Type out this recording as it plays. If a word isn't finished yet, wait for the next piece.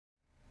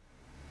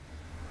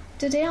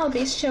Today I'll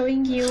be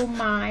showing you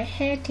my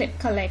hair clip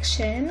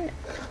collection.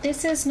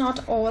 This is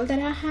not all that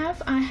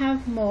I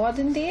have more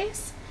than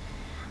this.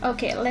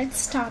 Okay, let's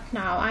start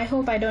now. I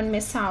hope I don't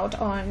miss out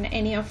on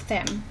any of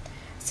them.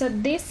 So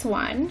this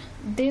one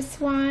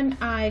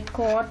I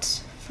got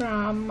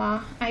from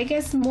I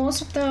guess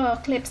most of the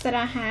clips that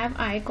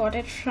I got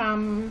it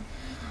from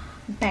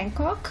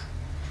Bangkok,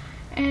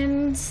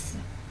 and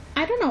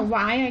I don't know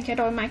why I get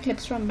all my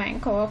clips from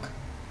Bangkok.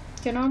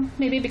 You know,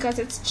 maybe because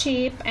it's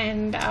cheap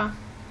and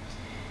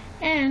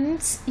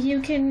you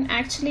can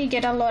actually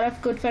get a lot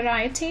of good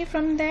variety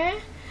from there.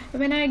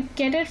 When I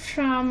get it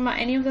from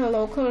any of the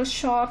local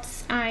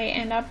shops, I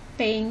end up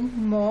paying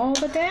more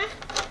over there.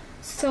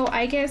 So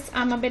I guess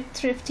I'm a bit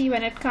thrifty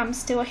when it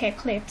comes to hair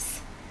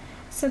clips.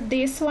 So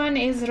this one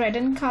is red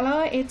in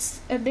color.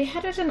 They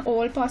had it in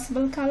all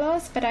possible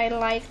colors, but I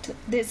liked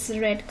this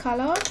red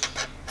color,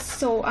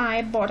 so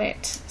I bought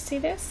it. See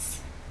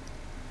this?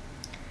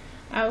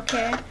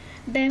 Okay.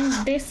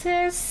 Then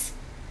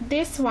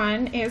this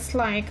one is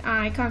like,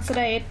 I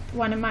consider it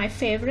one of my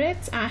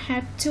favorites. I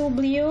had 2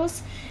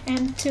 blues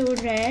and 2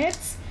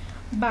 reds,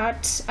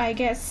 but I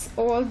guess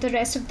all the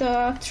rest of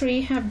the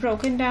 3 have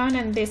broken down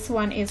and this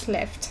one is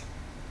left.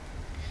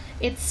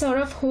 It sort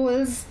of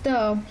holds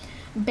the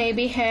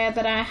baby hair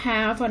that I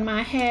have on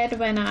my head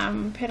when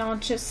I'm, you know,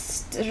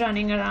 just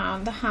running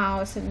around the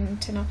house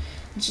and,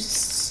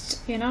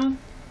 you know,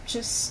 so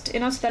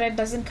that it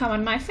doesn't come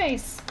on my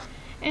face.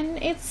 And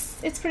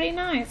it's pretty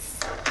nice.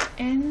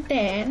 And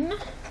then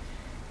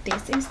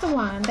this is the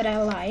one that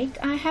I like.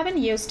 I haven't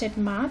used it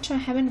much, I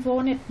haven't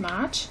worn it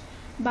much,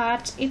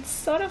 but it's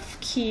sort of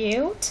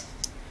cute.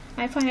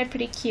 I find it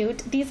pretty cute.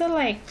 These are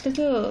like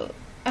little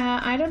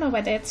I don't know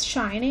whether it's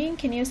shining.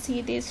 Can you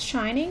see this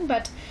shining?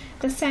 But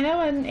the center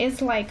one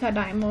is like a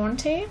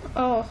diamante.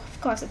 Oh,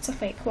 of course it's a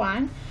fake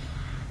one.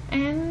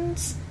 And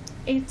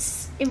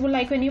it will,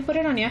 like, when you put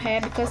it on your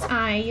hair, because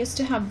I used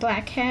to have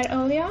black hair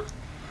earlier,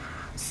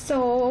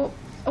 so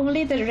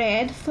only the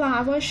red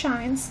flower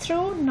shines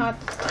through, not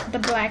the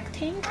black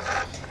thing.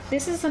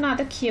 This is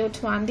another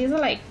cute one. These are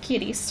like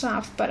kitty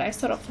stuff, but I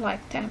sort of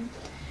like them.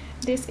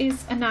 This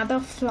is another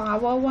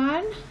flower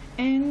one,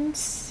 and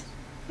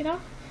you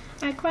know,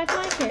 I quite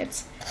like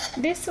it.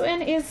 This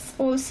one is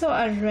also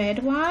a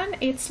red one.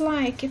 It's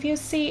like, if you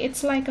see,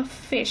 it's like a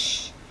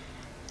fish.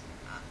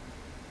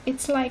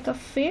 It's like a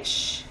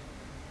fish.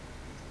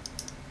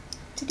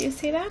 Did you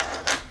see that?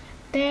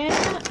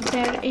 Then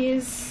there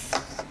is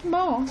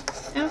more.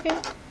 Okay,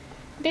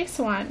 this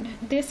one,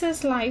 this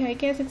is like, I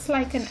guess it's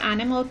like an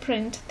animal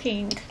print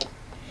thing.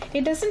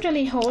 It doesn't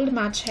really hold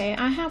much hair.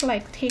 I have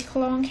like thick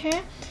long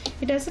hair.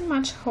 It doesn't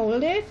much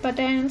hold it, but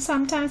then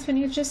sometimes when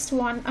you just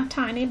want a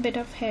tiny bit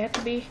of hair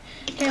to be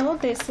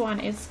held, this one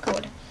is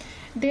good.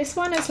 This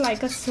one is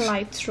like a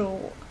slide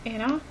through, you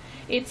know.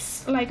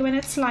 It's like when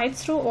it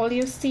slides through, all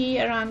you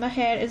see around the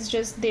hair is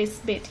just this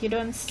bit. You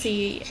don't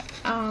see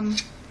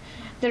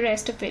the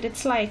rest of it.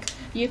 It's like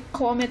you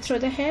comb it through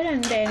the hair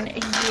and then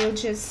you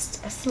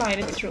just slide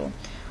it through.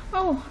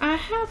 Oh, I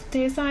have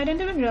this. I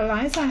didn't even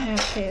realize I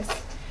have this.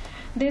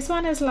 This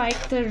one is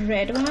like the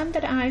red one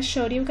that I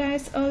showed you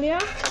guys earlier.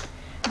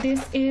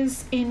 This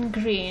is in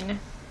green.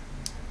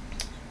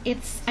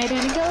 It's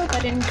identical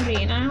but in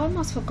green. I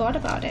almost forgot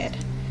about it.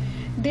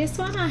 This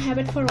one, I have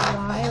it for a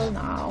while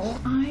now.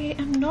 I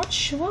am not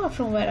sure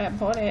from where I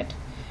bought it.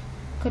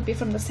 Could be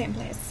from the same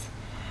place.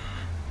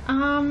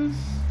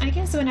 I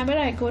guess whenever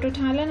I go to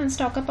Thailand and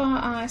stock up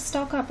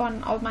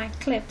on all my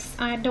clips,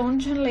 I don't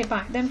generally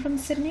buy them from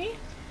Sydney.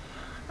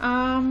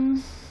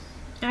 I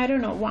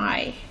don't know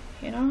why,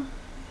 you know.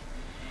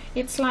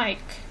 It's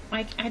like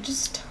I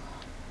just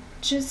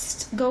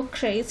go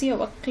crazy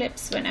over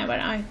clips whenever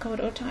I go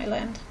to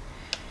Thailand.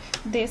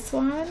 This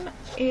one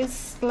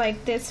is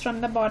like this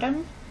from the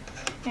bottom,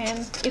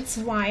 and it's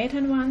white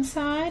on one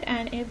side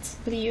and it's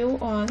blue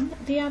on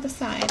the other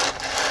side.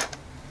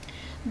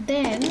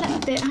 Then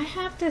I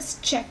have this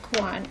check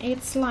one.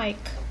 It's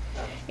like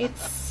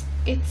it's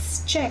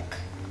check.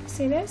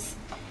 See this?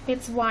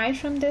 It's white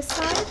from this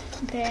side,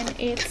 then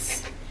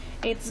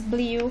it's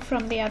blue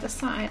from the other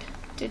side.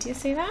 Did you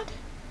see that?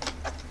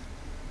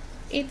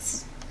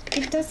 It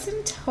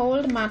doesn't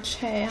hold much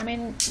hair. I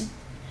mean,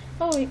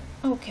 oh,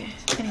 okay.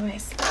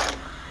 Anyways,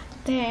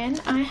 then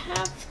I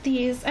have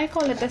these. I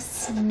call it a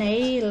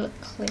snail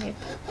clip.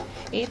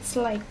 It's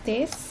like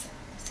this.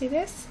 See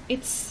this?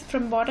 It's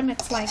from bottom,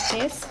 it's like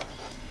this,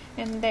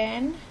 and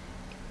then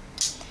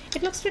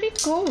it looks pretty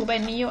cool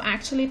when you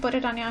actually put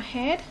it on your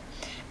head.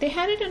 They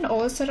had it in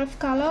all sort of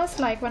colors.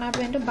 Like when I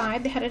went to buy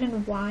it, they had it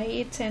in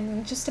white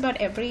and just about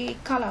every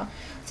color.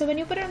 So when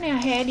you put it on your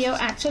head, your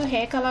actual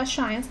hair color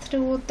shines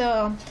through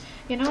the,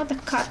 you know, the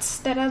cuts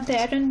that are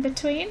there in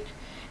between,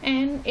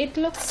 and it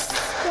looks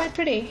quite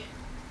pretty.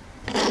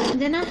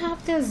 Then I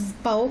have this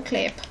bow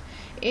clip.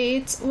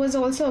 It was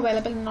also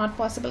available in not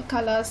possible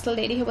colors. The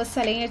lady who was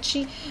selling it,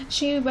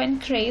 she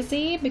went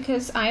crazy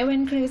because I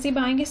went crazy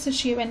buying it, so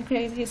she went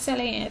crazy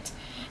selling it.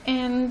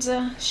 And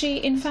she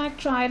in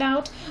fact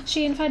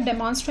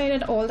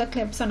demonstrated all the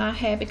clips on her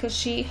hair, because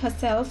she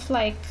herself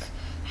like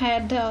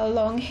had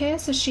long hair,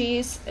 so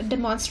she's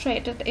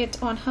demonstrated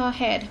it on her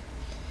head.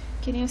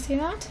 Can you see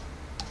that?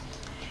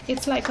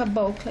 It's like a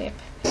bow clip.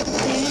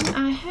 Then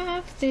I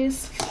have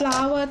this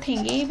flower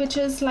thingy, which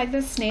is like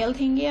the snail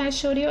thingy I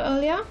showed you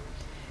earlier.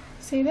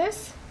 See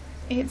this?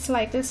 It's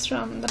like this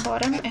from the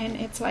bottom and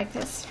it's like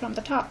this from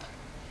the top.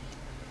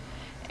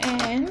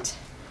 And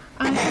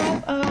I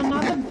have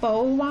another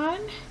bow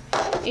one.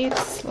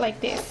 It's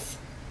like this.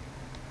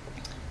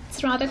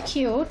 It's rather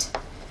cute.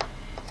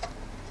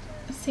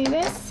 See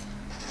this?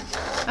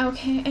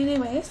 Okay,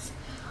 anyways.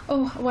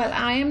 Oh, well,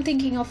 I am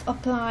thinking of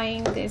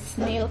applying this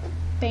nail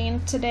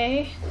paint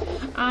today.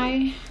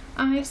 I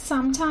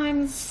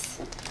sometimes,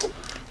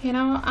 you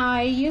know,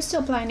 I used to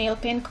apply nail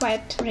paint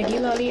quite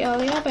regularly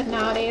earlier, but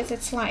nowadays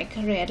it's like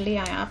rarely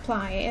I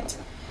apply it.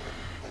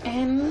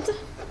 And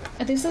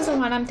this is the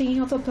one I'm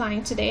thinking of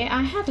applying today.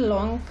 I had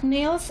long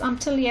nails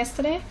until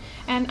yesterday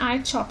and I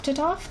chopped it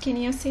off. Can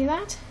you see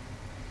that?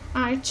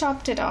 I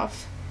chopped it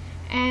off,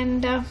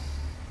 and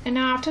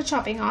now after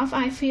chopping off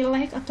I feel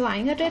like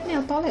applying a red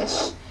nail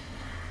polish.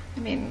 I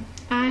mean,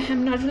 I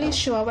am not really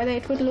sure whether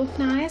it would look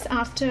nice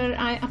after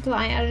I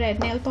apply a red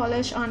nail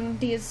polish on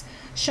these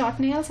short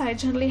nails. I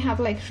generally have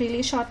like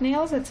really short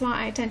nails, that's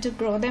why I tend to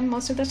grow them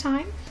most of the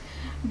time.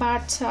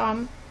 But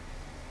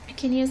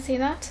can you see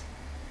that?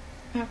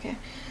 Okay,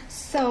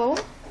 so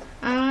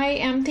I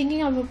am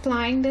thinking of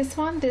applying this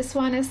one. This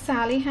one is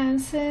Sally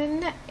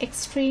Hansen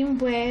Extreme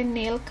Wear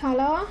Nail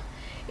Color.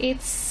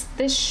 It's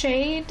the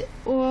shade,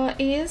 or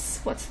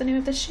is, what's the name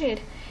of the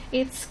shade?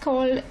 It's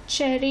called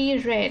Cherry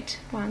Red.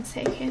 One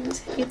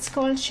second. It's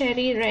called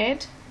Cherry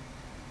Red.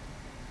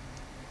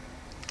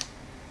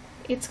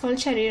 It's called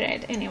Cherry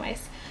Red,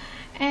 anyways.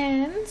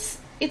 And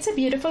it's a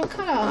beautiful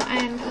color,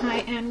 and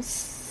I am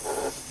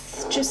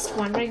just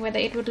wondering whether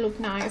it would look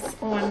nice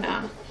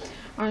on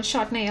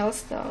short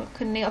nails,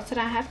 the nails that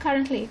I have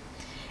currently.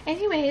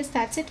 Anyways,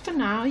 that's it for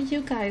now.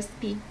 You guys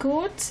be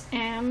good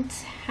and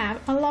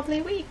have a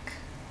lovely week.